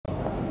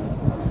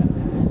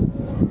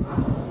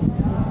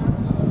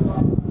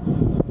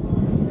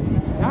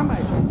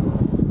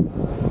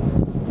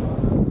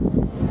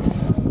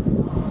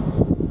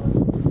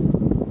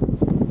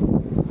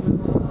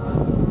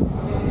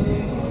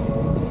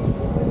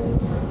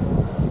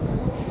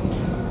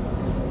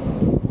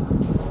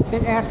They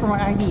ask for my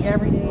ID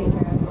every day.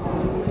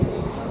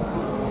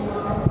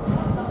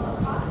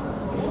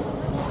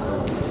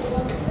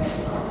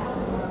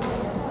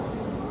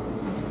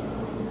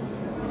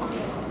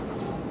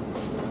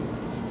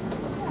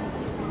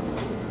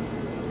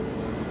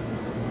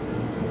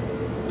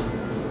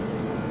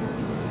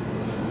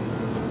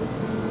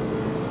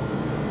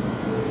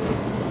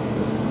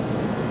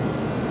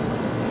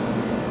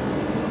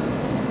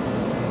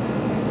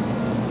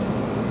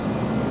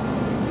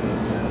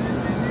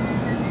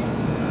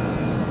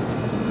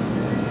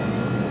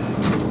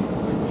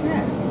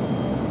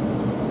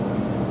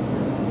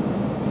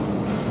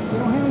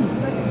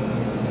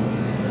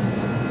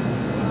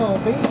 So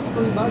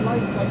basically, Bud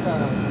Light's like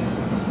a.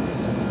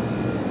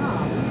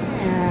 Oh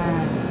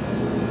man.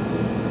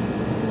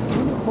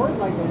 You record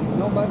like a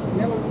no Bud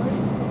Miller Light.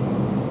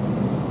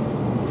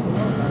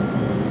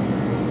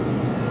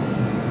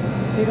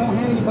 They don't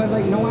have any Bud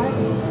Light, you know why?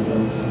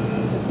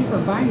 Because people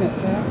are buying this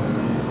crap.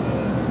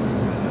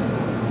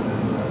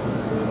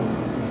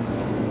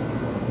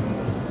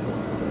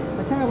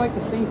 I kind of like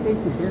the same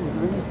taste in beer,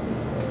 really.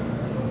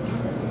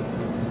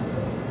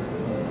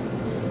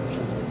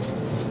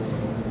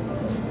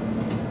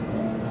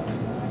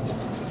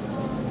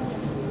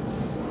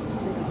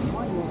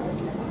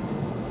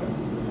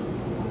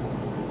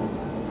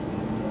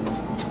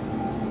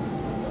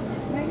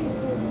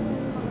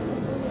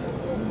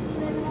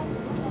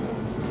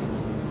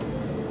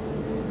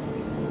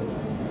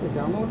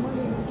 Download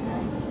money.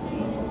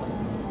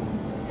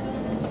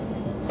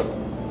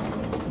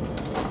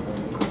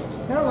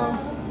 Hello.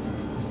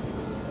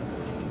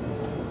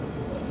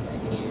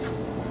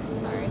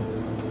 Sorry.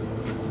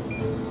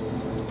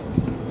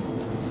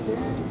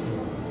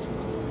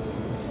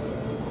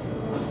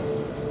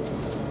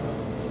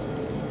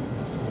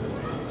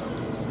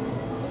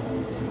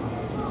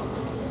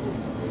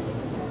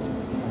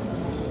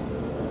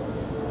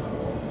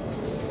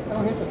 I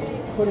don't have to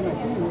put in my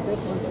phone with this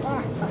one.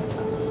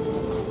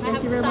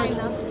 Thank you very much.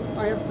 Though.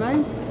 I have to sign?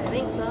 I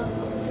think so.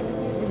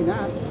 Maybe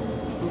not.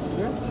 This is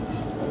good.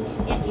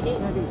 Yeah, you do.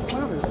 That'd be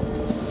clever.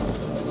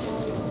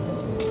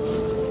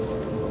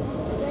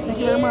 Thank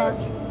you very much.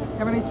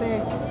 Have a nice day.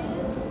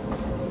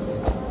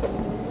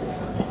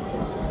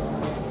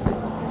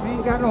 We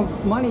ain't got no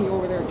money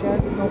over there,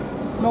 Chad.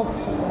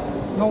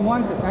 No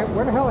ones.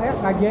 Where the hell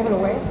happened? I gave it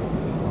away.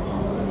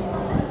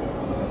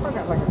 I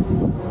forgot like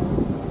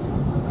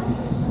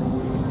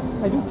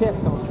I do tip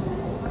though.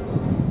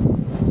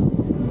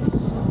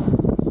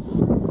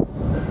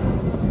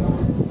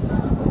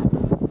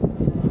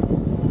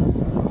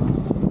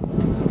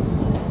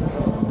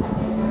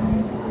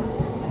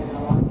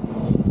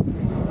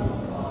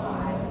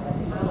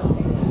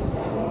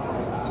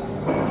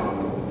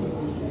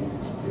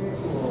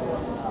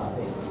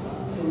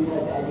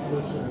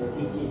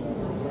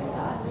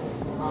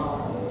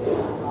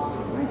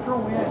 I throw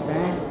in it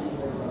back.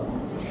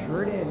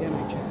 Sure did, didn't I,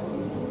 Chad?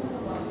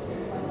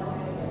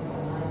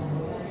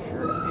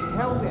 Sure the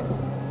hell did.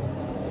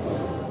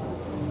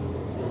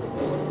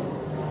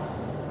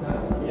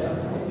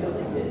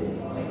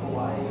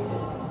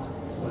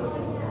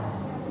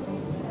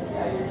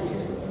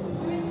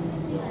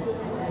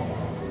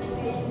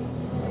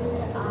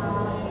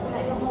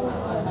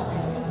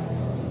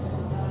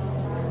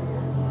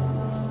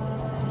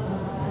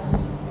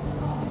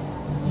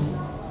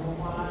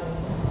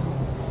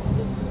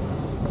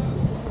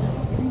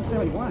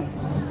 $71.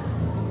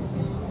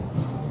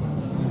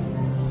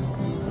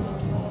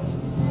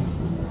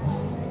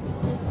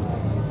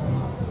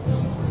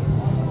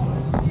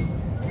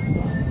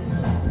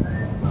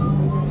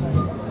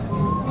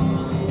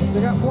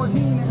 They got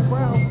 14 and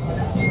 12.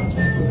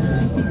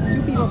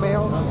 Two people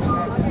bailed.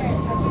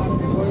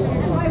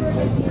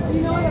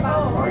 You know what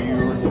about? Are you?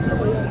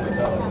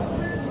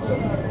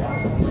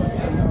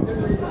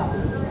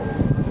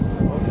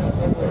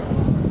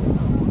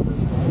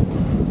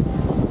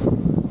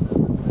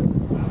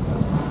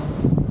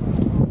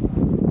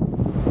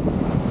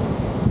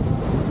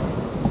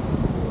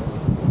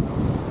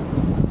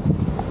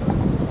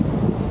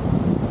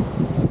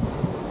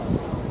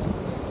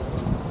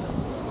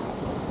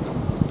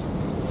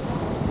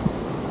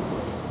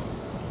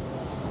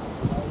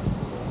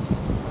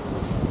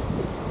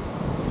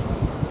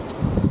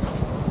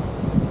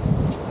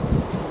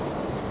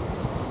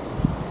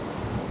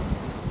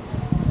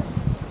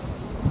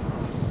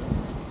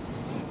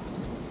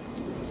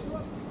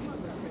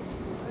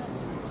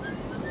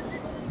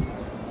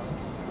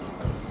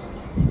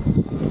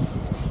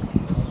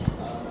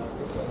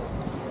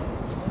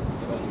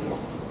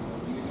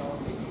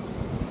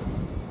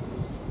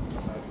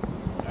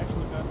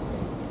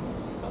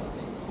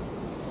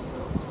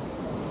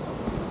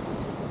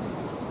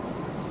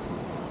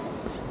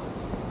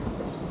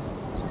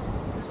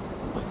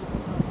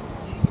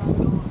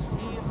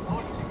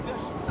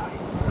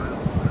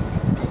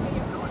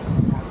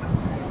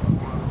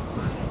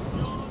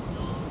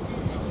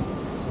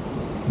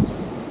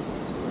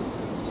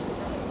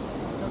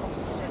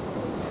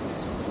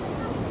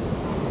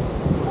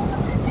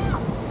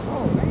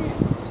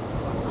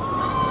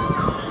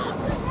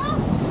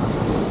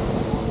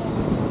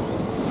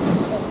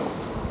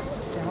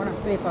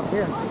 safe up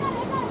here.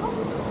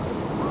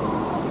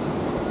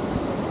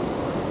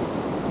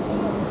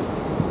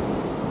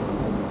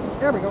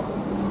 There we go.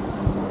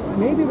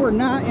 Maybe we're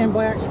not in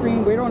black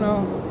screen. We don't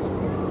know.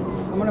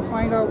 I'm gonna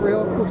find out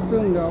real quick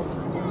soon though.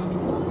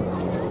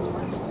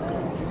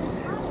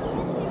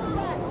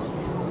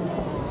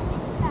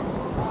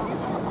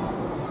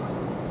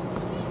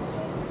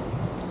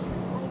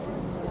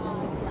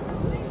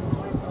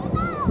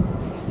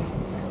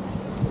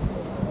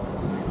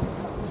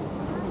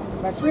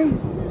 Black screen.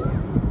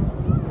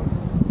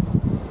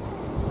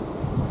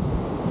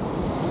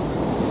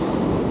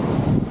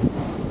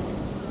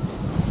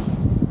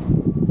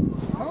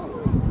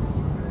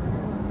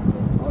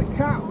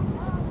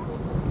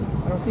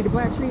 See the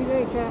black screen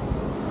today, chat.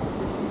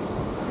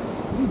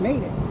 We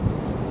made it.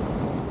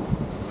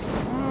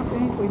 I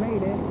think we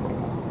made it.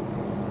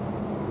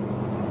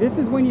 This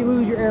is when you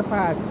lose your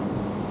AirPods.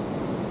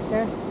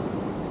 Okay?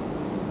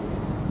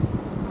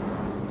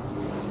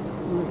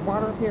 And there's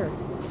water up here.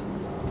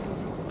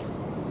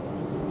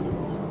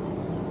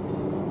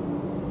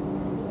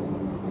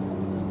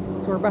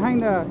 So we're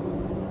behind the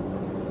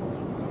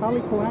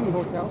Halekulani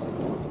Hotel.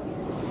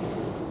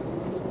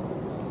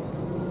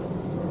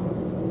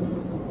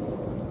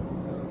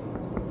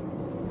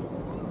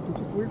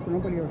 Weird for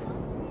nobody to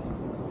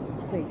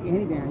say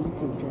anything on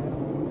YouTube, chat.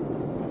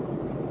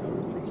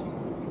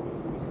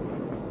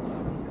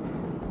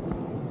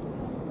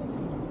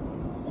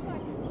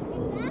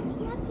 That's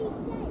what he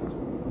said.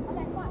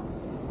 Okay, what?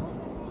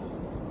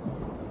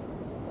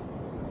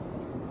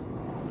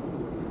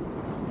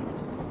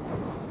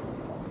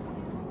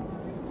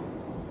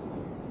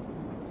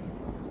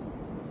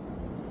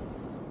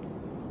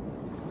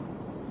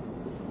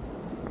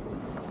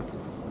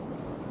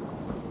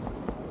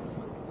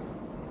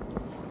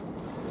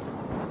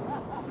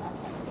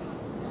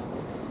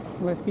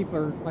 Unless people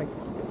are like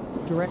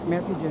direct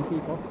messaging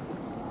people.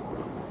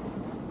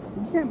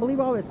 You can't believe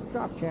all this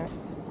stuff, chat.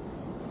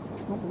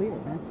 Don't believe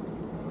it, man.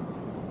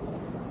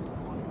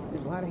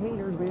 There's a lot of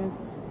haters, man.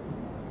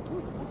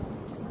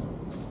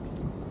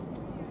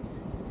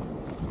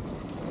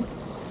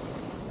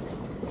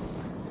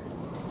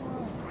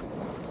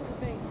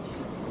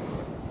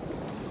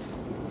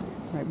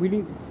 Right, we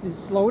need to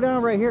slow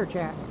down right here,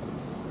 chat.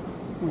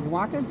 When you're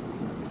walking,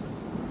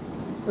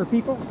 or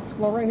people,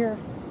 slow right here.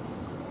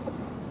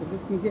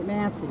 This can get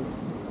nasty.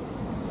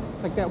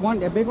 Like that one,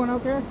 that big one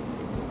out there,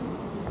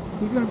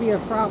 he's going to be a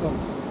problem.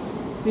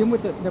 See him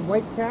with the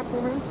white cap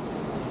over there?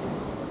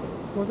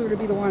 Those are going to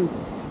be the ones.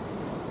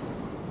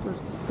 They're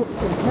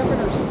stepping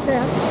or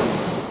step.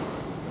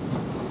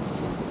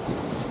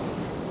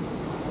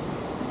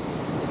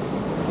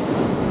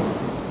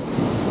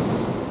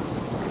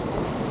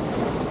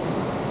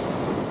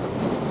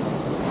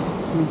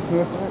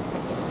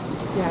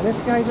 Yeah, this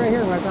guy's right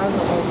here. Like I was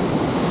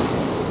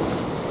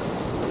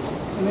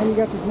And then you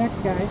got this next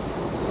guy.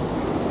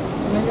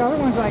 And then the other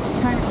one's like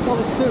kind of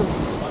close too.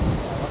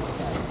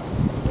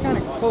 It's kind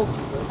of close.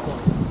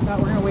 Now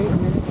we're gonna wait a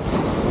minute.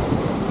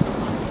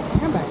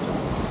 Come back.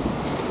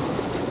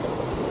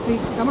 See,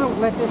 I'm gonna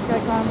let this guy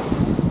come.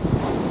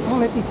 I'm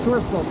gonna let these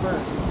tourists go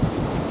first.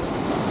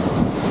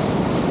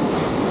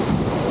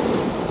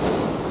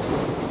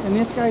 And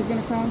this guy's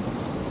gonna come.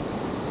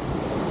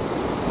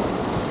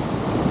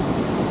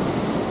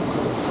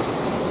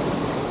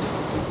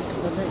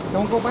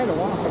 Don't go by the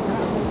wall. I can't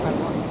go by the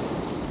wall.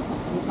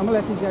 I'm gonna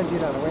let these guys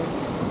get out of the way.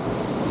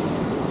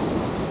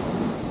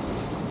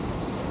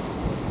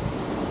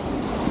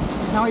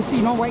 Now I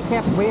see no white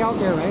caps way out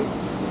there, right?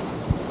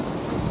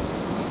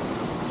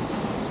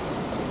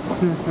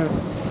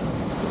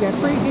 Yeah,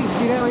 pretty deep.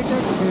 See that right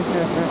there?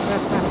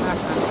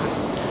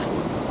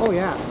 Oh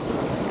yeah.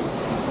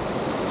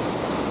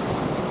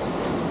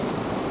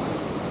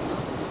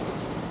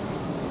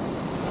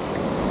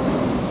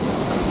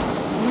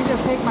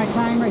 Take my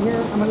time right here.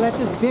 I'm gonna let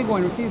this big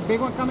one, see this big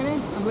one coming in?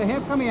 I'm gonna let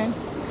him come in.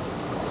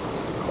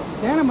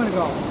 Then I'm gonna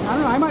go. I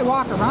don't know, I might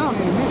walk around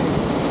in a minute.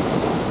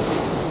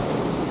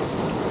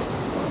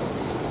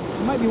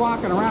 I might be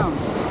walking around.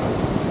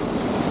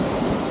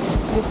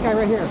 This guy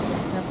right here,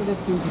 after this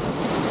dude.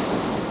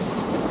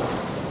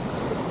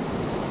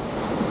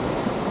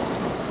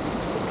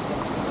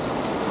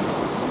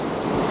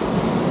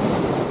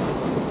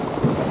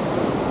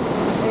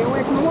 Stay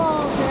away from the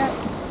wall, Jack.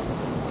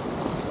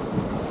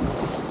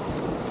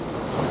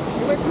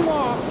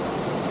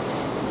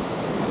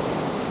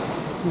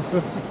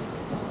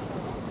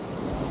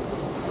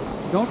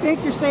 Don't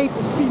think you're safe.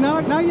 See,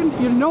 now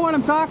you know what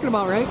I'm talking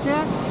about, right,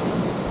 Jack?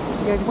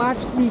 You guys watch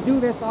me do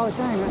this all the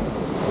time, right?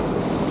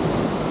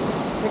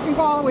 They can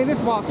go all the way this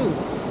wall too,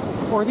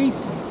 or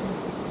these.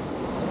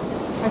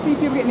 I see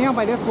people get nailed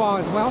by this wall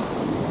as well.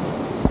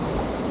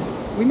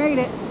 We made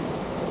it.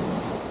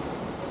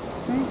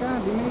 Thank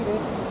God we made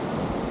it.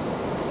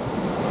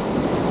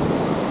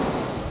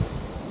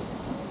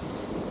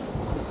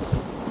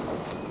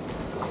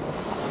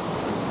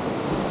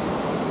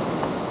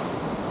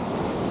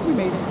 We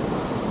made it.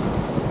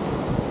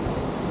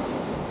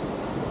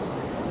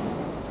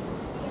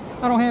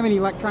 I don't have any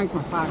electronics in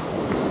my pocket,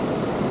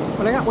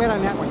 but I got wet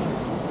on that one.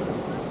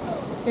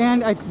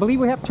 And I believe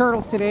we have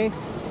turtles today.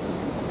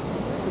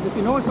 'Cause if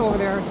you notice over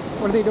there,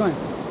 what are they doing?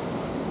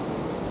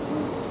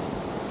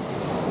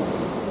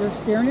 They're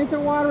staring into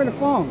the water with a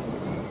phone.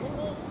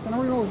 So now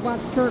we're going to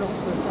watch turtles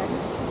for a second.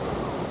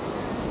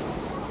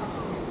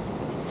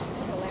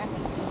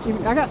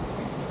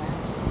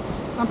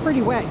 I'm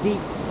pretty wet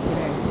deep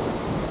today.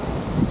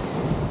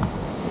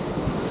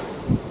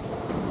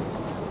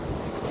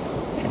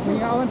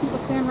 When people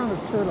stand around with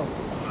turtles.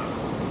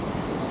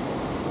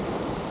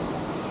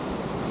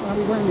 I'll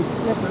be wearing these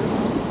slippers.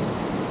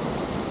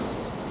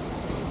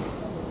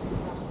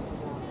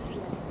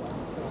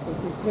 Because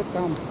we clipped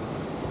them.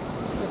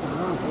 Clipped them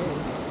wrong way.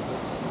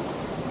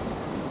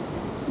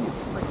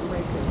 Freaking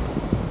right there.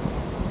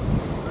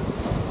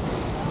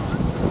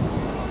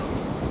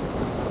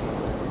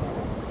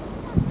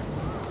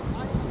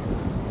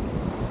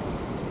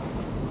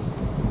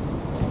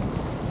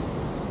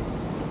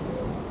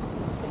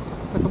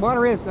 But the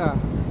water is foggy.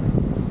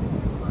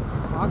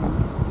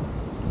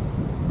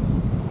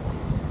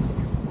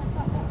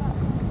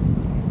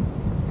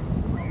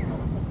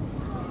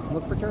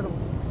 Look for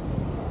turtles.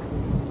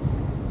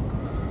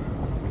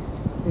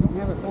 They don't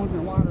have their phones in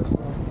the water, so.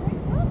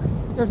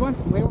 There's one,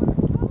 way over there.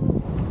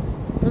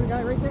 There's a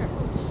guy right there.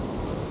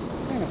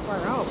 Kind of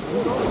far out.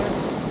 He's over there.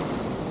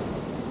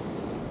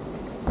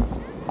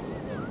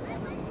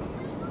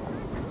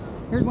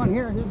 Here's one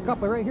here. Here's a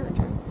couple right here,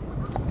 too.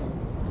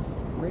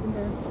 Right in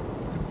there.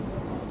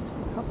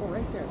 A couple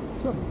right there.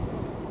 Two of them.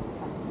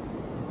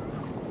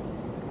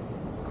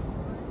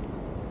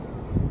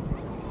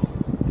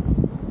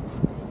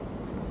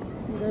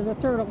 See, there's a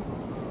turtle.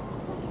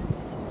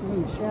 He's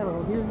in the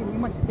shadow here. He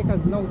might stick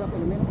his nose up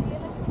in a minute.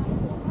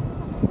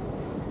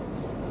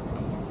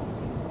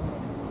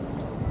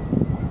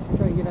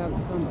 Try to get out of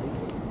the sunlight.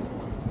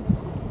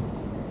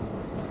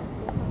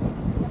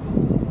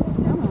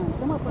 Come on,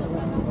 come up with it.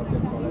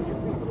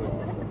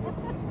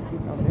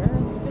 Up there.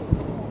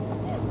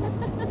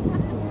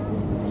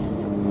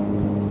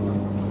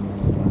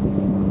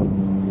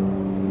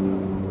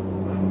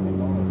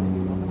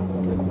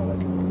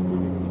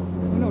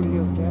 You know what it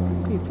is, Jack.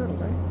 You see a turtle,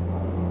 right?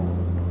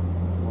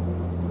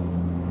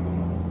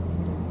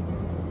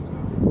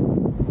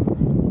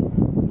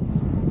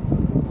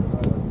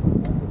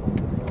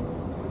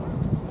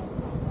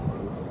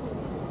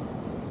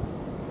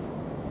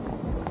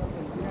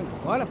 There's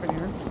blood up in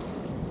here.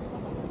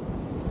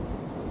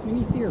 We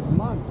need to see her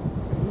mug.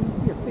 We need to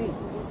see her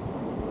face.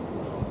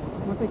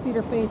 Once I see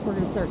their face, we're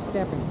going to start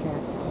stepping,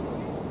 Cat.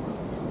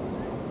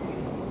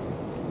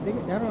 I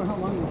don't know how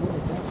long we'll hold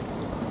it down.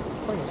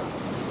 Quite a while.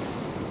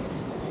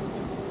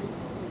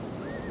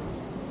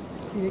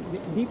 See, the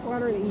deep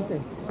water, they eat the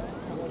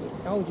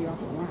algae off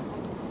the rocks.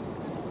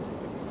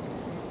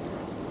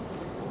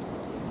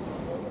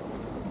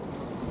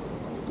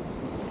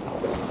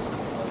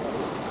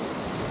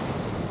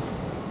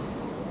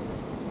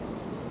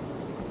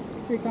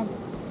 Here he comes.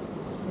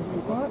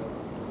 What?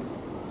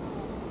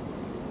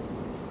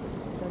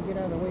 Gotta get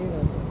out of the way of the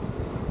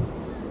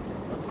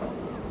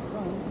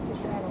sun, the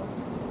shadow.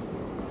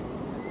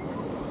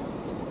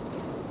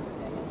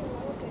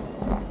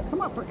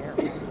 Come up for air.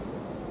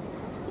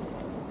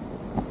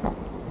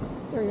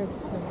 There he is.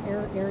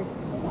 There's Eric.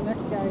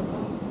 Next guy.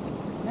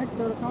 Next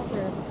turtle, come up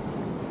there.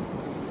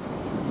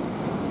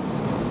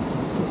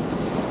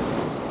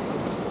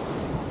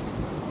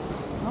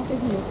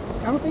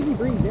 I don't think he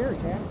breathes air,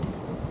 Cat.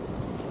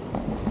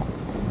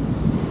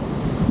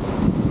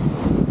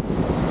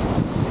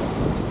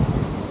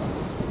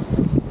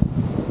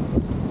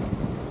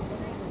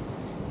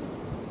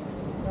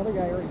 The other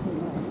guy already came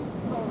out.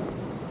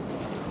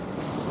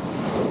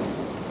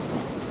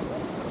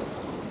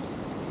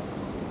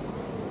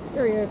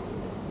 There he is.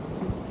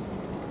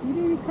 He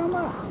didn't even come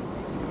up.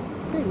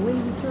 Big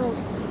lazy turtle.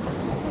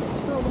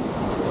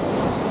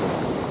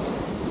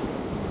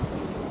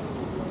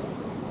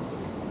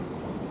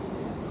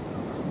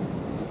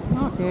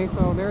 Okay,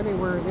 so there they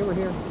were. They were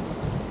here.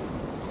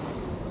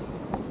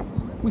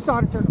 We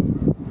saw the turtle.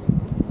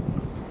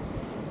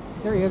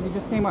 There he is. He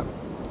just came up.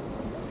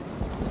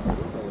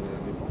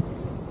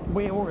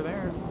 Way over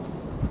there.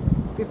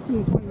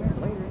 15, 20 minutes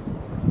later.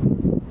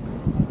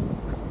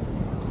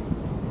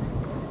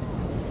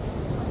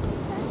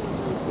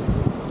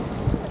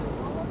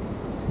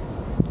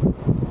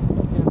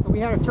 Yeah, so we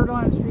had a turtle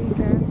on the stream,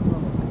 Cat.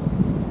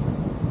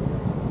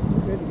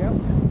 Good to go.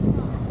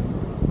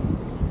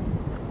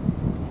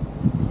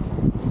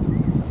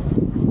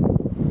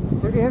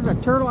 There is a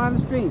turtle on the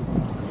stream.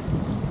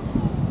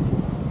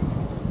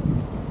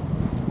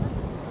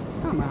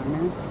 Come on,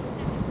 man.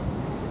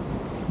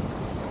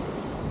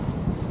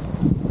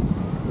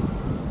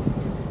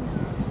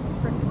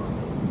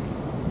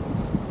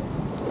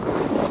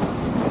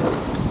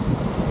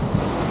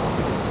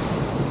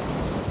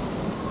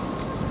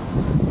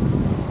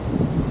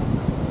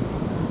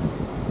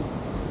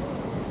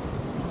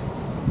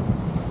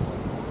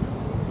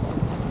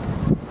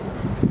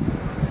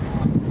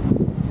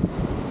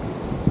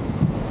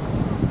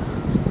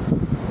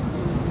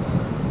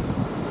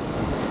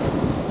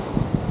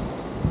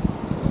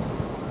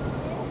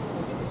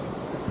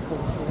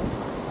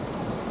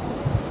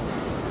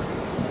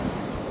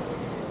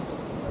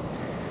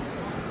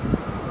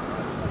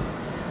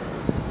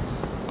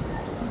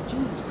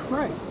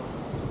 Christ.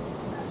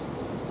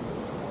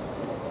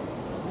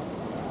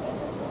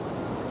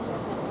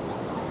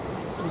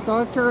 We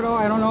saw a turtle.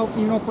 I don't know if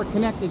you know if we're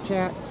connected,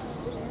 chat.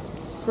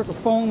 Frickin'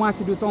 phone wants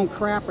to do its own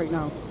crap right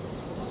now.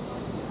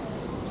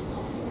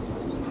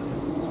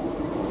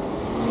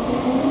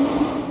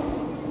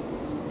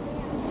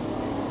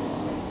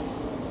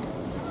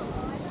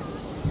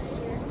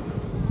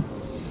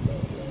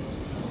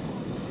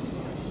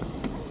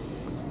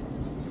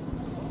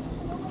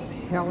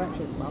 Hell, that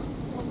shit's about.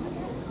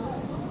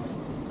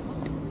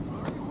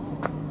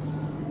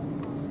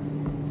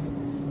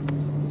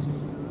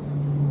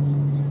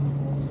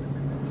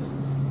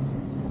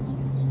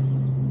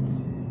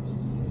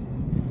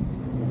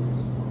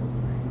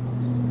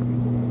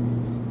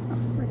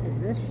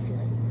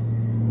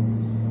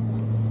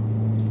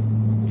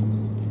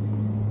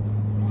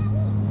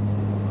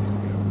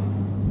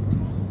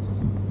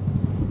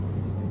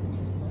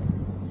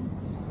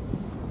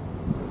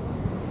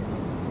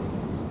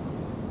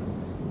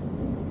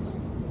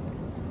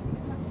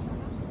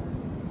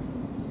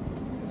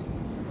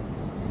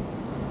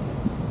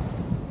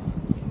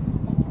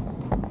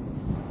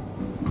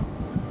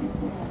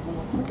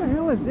 What the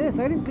hell is this?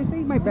 This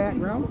ain't my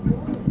background.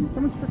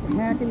 Someone's freaking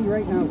hacking me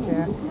right now,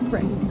 chat.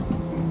 Frick.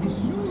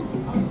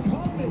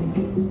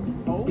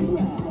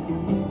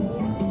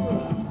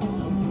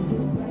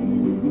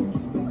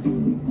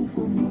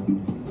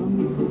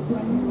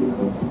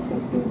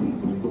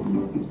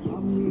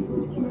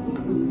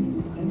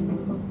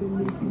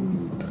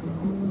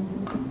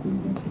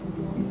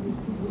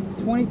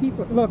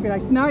 People. Look,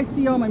 now I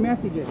see all my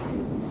messages.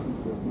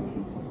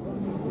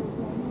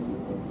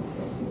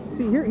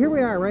 See, here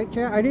we are, right,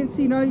 chat? I didn't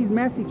see none of these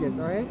messages,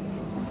 all right?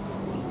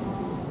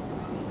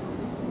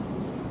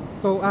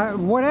 So,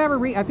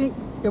 whatever, I think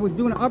it was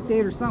doing an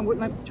update or something.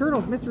 Like,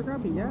 Turtles, Mr.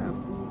 Grumpy, yeah.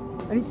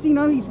 I didn't see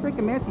none of these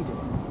freaking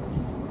messages.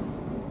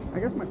 I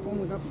guess my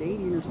phone was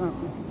updating or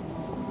something.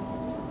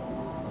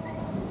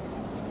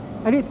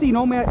 I didn't see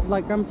no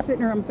like, I'm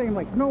sitting there, I'm saying,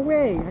 like, no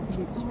way. I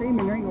could be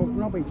screaming, there ain't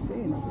nobody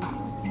saying nothing.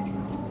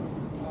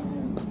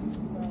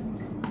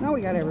 Now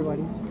we got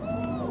everybody.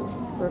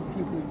 For a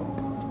few people.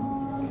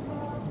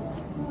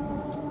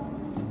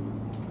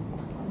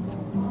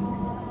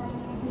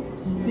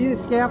 See the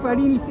scaffold? I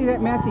didn't even see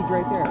that message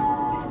right there.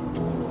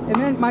 And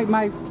then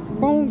my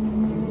phone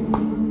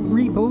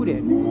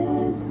rebooted.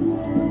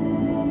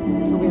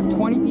 So we have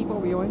 20 people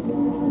viewing.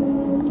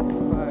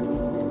 But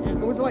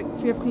it was like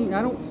 15.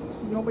 I don't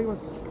see, nobody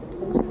was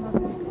posting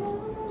nothing.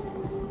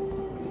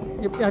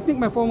 I think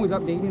my phone was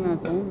updating on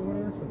its own or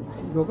whatever.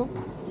 Google.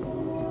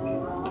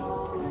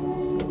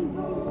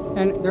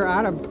 And they're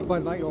out of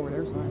Bud Light over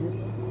there, so I guess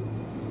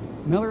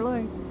Miller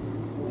Lite.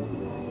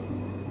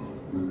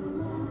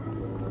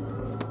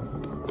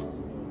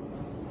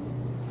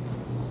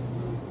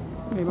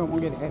 Maybe I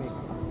won't get a headache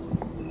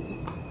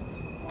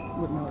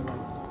with Miller Lite.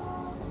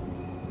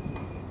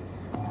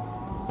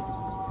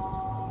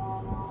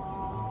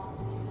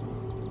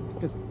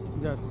 Because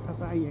the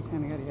acai, I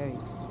kind of got a headache.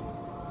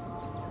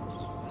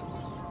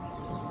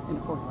 And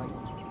of course, Light.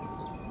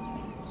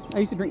 I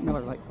used to drink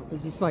Miller Lite.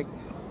 It's just like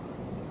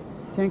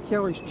 10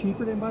 calories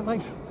cheaper than Bud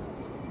Light.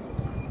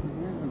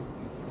 Yeah.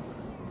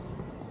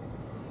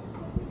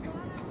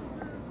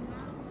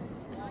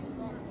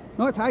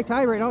 No, it's high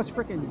tide right now. It's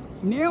freaking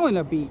nailing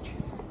the beach.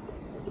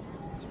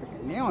 It's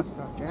freaking nailing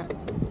stuff, Jack.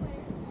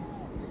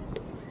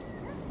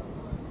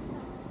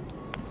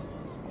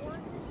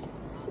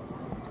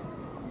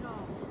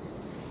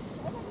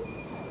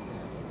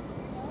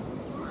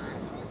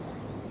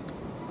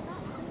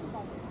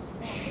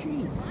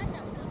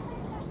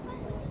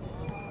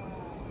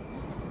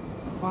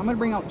 Well, I'm gonna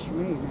bring out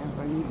Shmee, man, if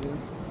I need to.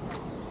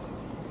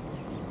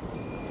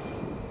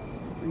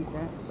 Drink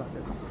that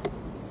sucker.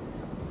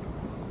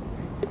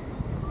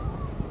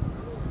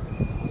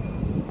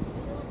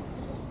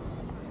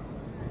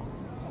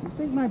 This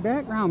ain't my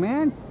background,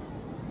 man.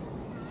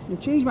 You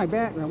changed my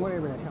background,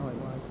 whatever the hell it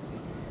was.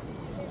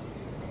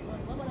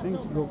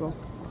 Thanks, Google.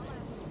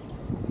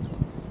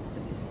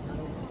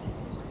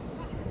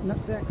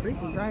 Nutsack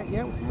Creek was right.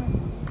 Yeah, it was kind of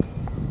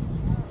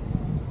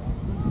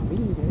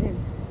beating today.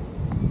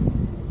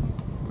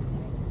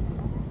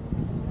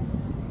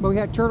 But we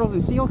had turtles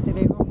and seals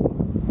today, though.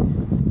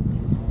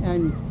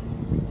 And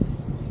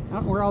I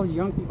don't know where all these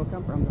young people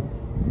come from, though.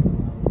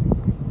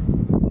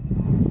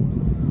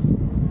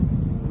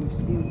 You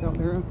see them out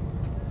there,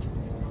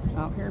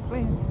 out here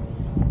playing.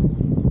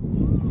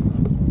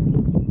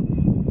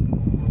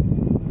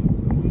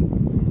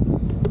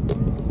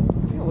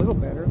 I feel a little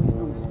better. At least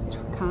someone's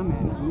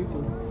commenting on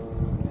YouTube.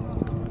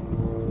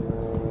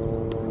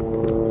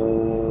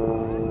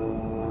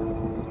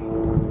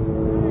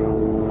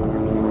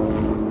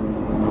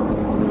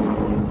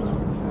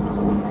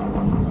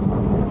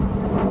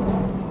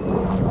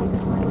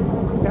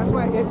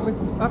 It was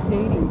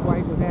updating, so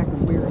it was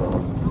acting weird.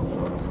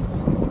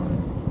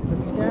 The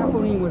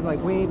scaffolding was like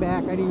way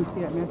back. I didn't even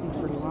see that message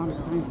for the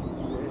longest time.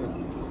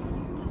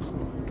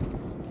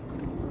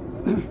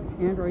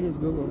 Android is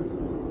Google's.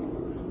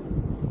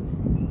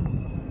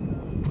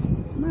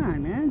 Come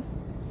on, man.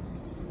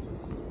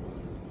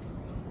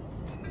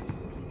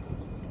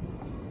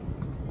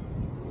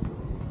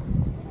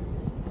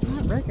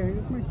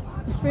 recognize my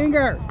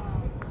finger.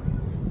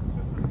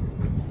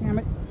 Damn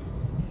it.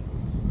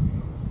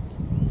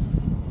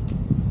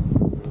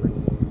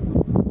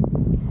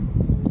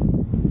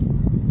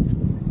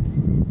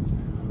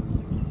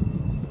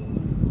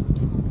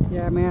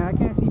 Yeah, man, I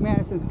can't see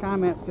Madison's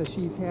comments because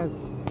she has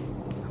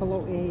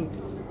Chloe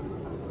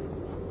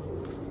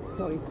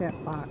Cat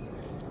Bot.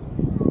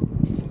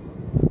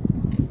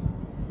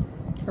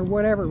 For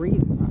whatever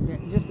reason,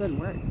 it just doesn't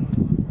work.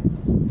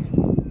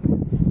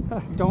 I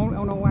don't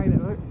know why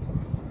that looks.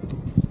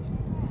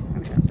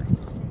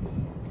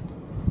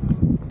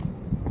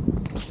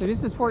 So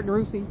this is Fort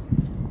DeRussy,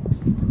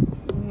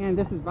 and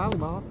this is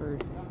volleyball for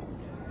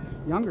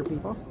younger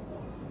people.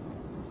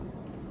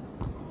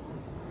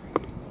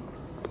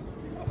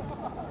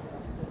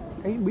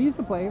 Hey, we used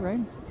to play, right?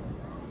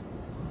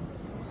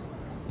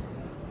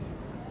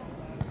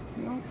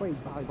 We all played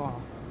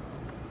volleyball.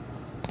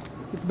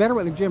 It's better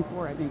with a gym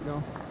floor, I think,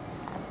 though.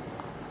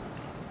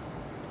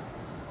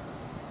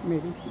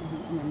 Maybe.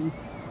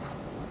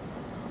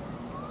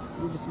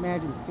 You just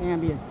imagine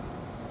sand being.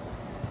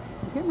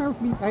 I can't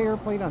remember if I ever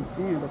played on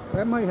sand, but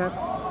that might have.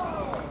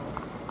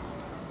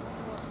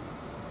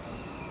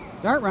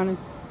 Start running.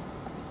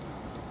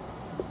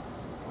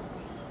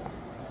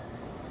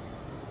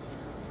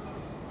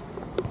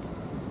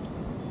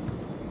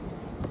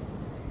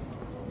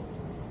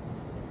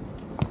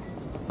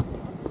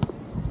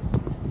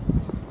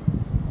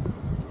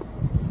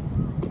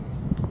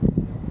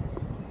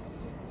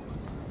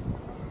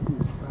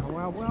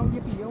 Well,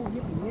 yippee yo,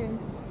 yippee yay.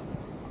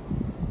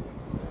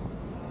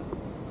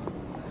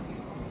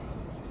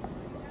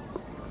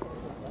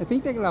 I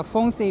think they got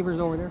phone savers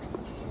over there.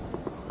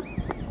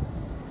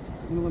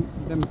 You know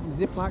them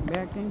Ziploc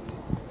bag things?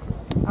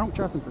 I don't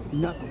trust them for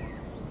nothing.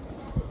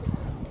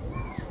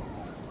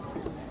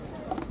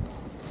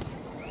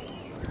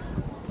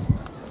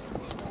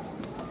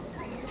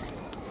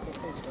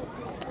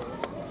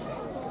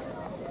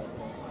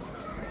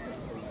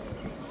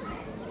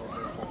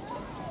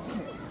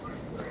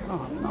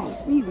 Oh no,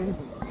 sneezing.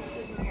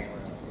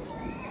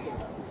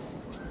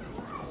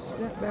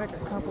 Step back a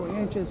couple of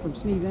inches from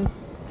sneezing.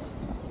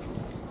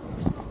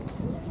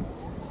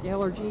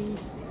 Allergy.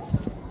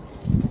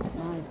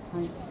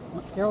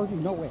 Allergy,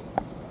 no way.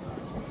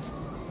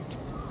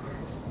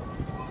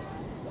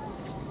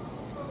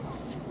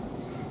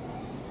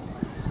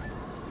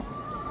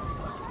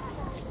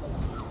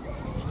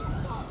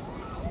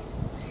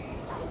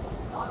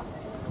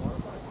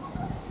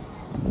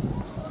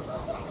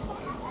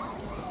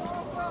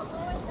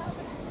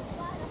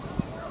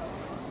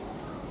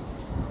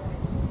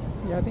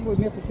 Yeah, I think we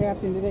missed a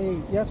captain today.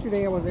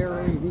 Yesterday I was there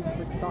early. We need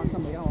to talk to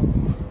somebody else.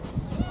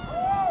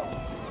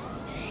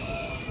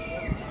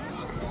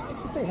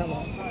 Say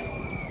hello.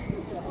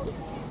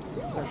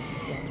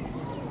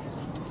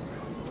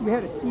 We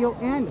had a seal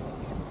and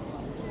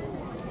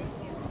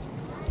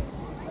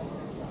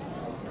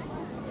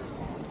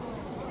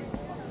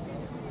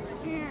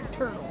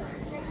turtle.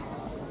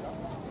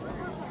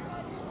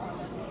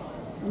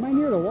 Am I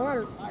near the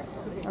water?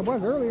 I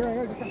was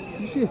earlier.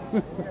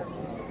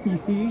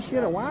 You should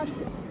have watched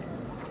it.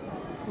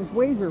 Those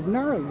waves are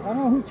gnarly. I don't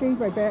know who changed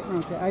my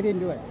background. I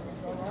didn't do it.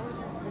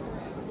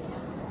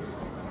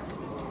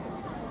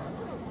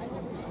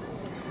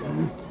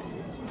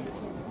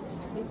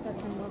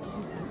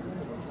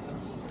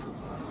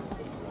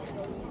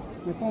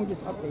 My phone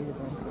just updated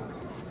them.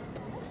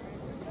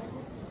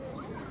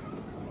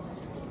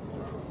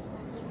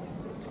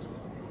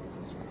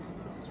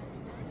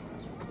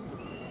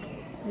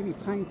 Maybe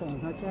pine cone,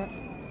 huh, Chat?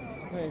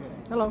 Hey.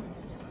 Hello.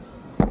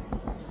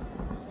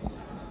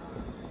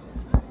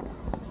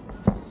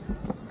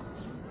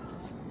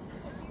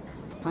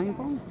 Pine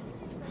phone?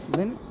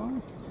 Linux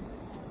phone?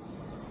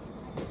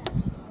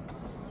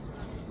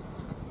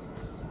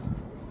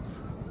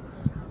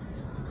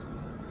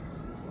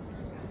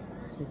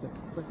 It's a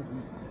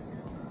freaking.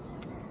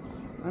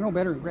 I know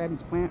better than grab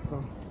these plants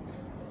though.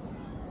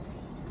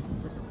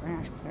 Freaking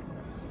rash protector.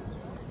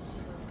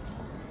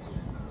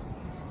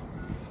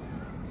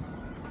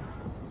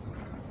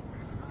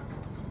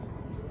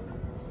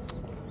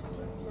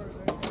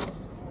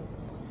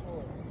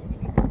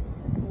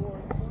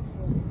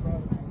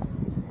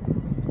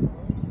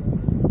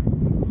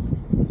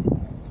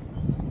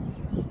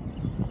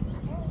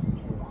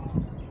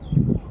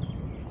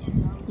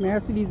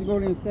 Master needs to go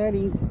to the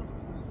settings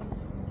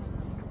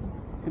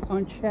and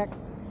uncheck,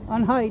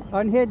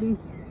 unhidden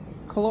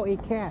Chloe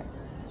Cat.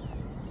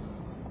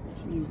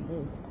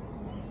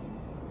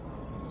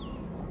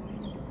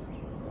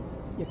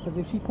 Yeah, because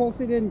if she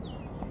posted in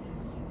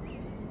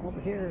over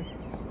here,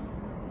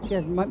 she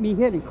has me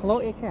hidden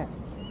Chloe Cat.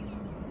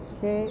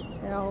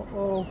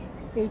 K-L-O-H-E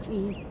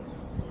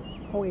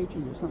O-H-E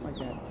or something like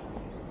that.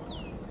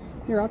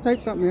 Here, I'll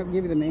type something and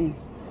give you the name.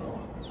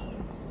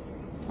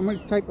 I'm going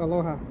to type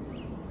Aloha.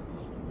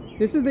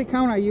 This is the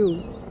account I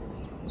use.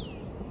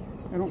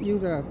 I don't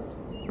use a.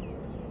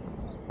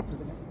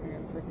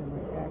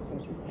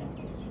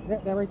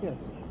 That right there.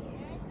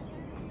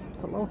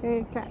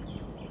 Aloha Cat.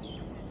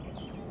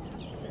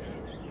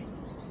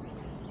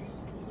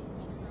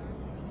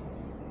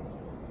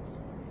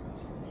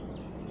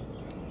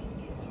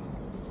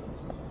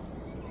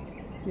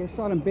 You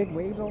saw them big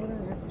waves over there?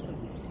 That's a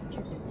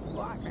chicken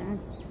block, man.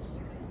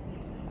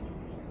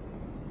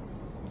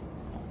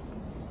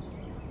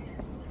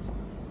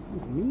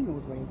 Look at me,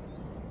 those waves.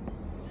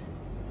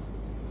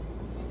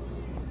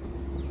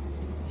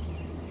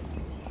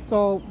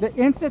 So the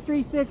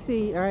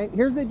Insta360, all right,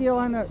 here's the deal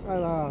on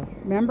the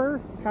member,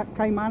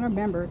 Kaimana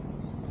member.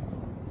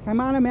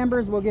 Kaimana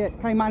members will get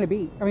Kaimana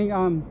Beach. I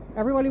mean,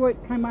 everybody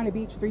with Kaimana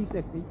Beach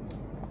 360.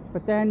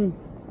 But then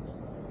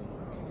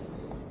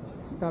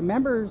the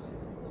members,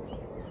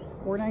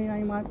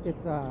 $4.99 a month.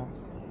 It's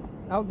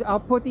I'll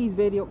put these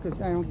video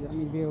because I don't get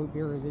any video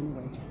viewers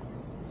anyway.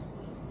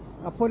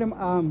 I'll put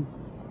them.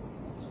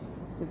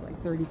 It's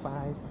like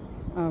 35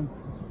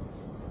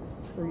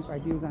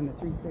 views on the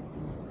 360.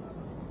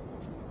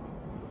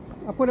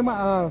 I'll put them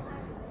on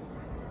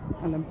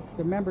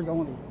the members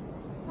only.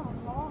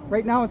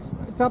 Right now it's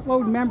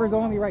uploading members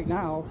only right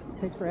now.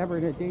 It takes forever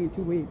in a day and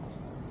 2 weeks.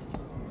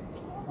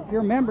 If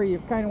you're a member, you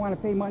kind of want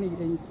to pay money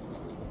and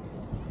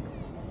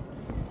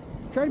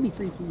try to be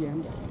 3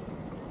 p.m.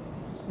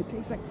 It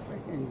takes like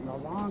freaking a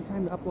long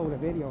time to upload a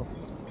video.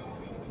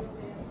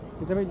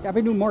 I've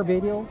been doing more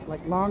videos,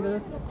 like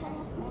longer,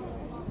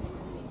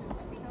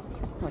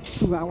 like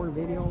 2-hour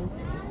videos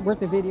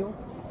worth of videos.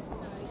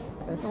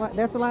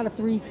 That's a lot of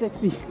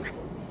 360.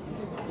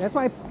 That's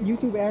why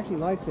YouTube actually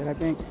likes it, I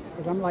think,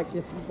 because I'm like,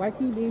 this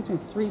Waikiki Beach is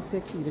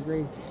 360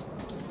 degrees,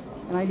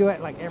 and I do it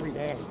like every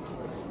day.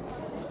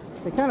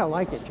 They kind of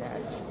like it,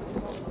 Chad.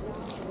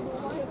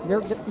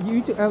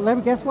 YouTube. Let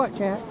me guess what,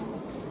 Chad?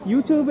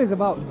 YouTube is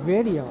about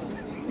video.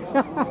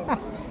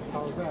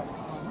 How's that?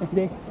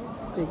 They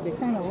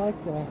kind of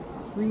like the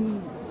free.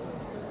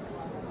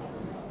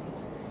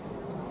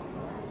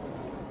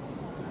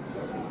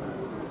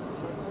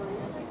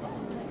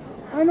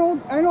 I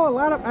know a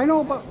lot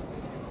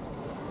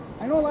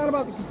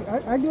about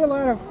the, I do a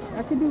lot of,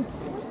 I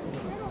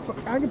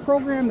can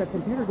program the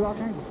computer, do all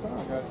kinds of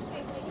stuff. Okay.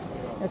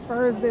 As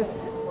far as this,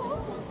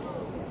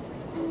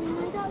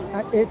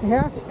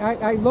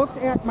 I looked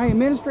at my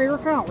administrator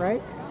account,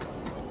 right?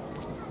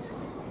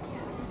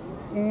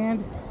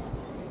 And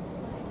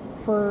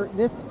for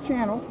this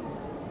channel,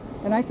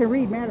 and I can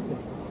read Madison.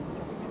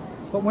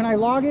 But when I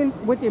log in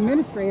with the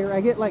administrator,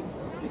 I get like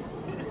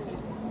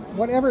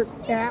whatever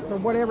app or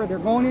whatever, they're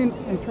going in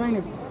and trying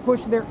to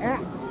push their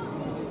app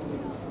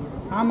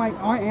on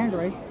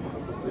Android.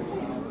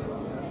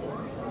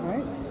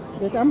 Right?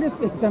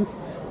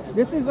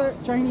 This is a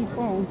Chinese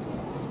phone.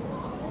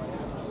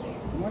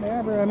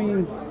 Whatever, I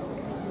mean,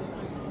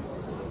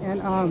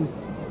 and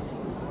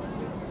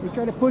they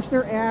try to push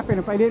their app, and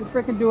if I didn't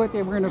frickin' do it,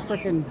 they were gonna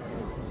frickin'.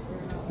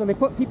 So they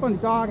put people in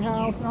the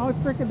doghouse and all this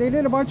frickin'. They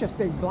did a bunch of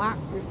things,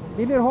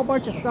 they did a whole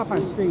bunch of stuff on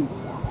stream.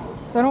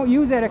 So I don't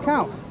use that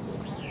account.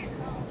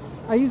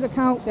 I use an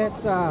account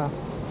that's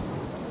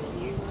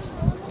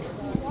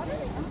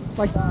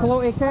like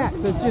Chloe Cat.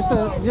 So it's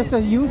just a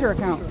user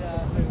account.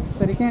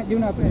 So they can't do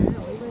nothing.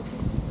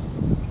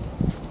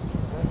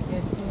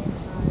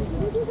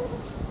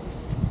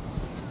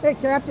 Hey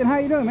Captain, how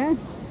you doing, man?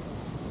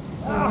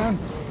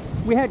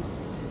 We had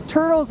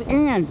turtles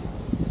and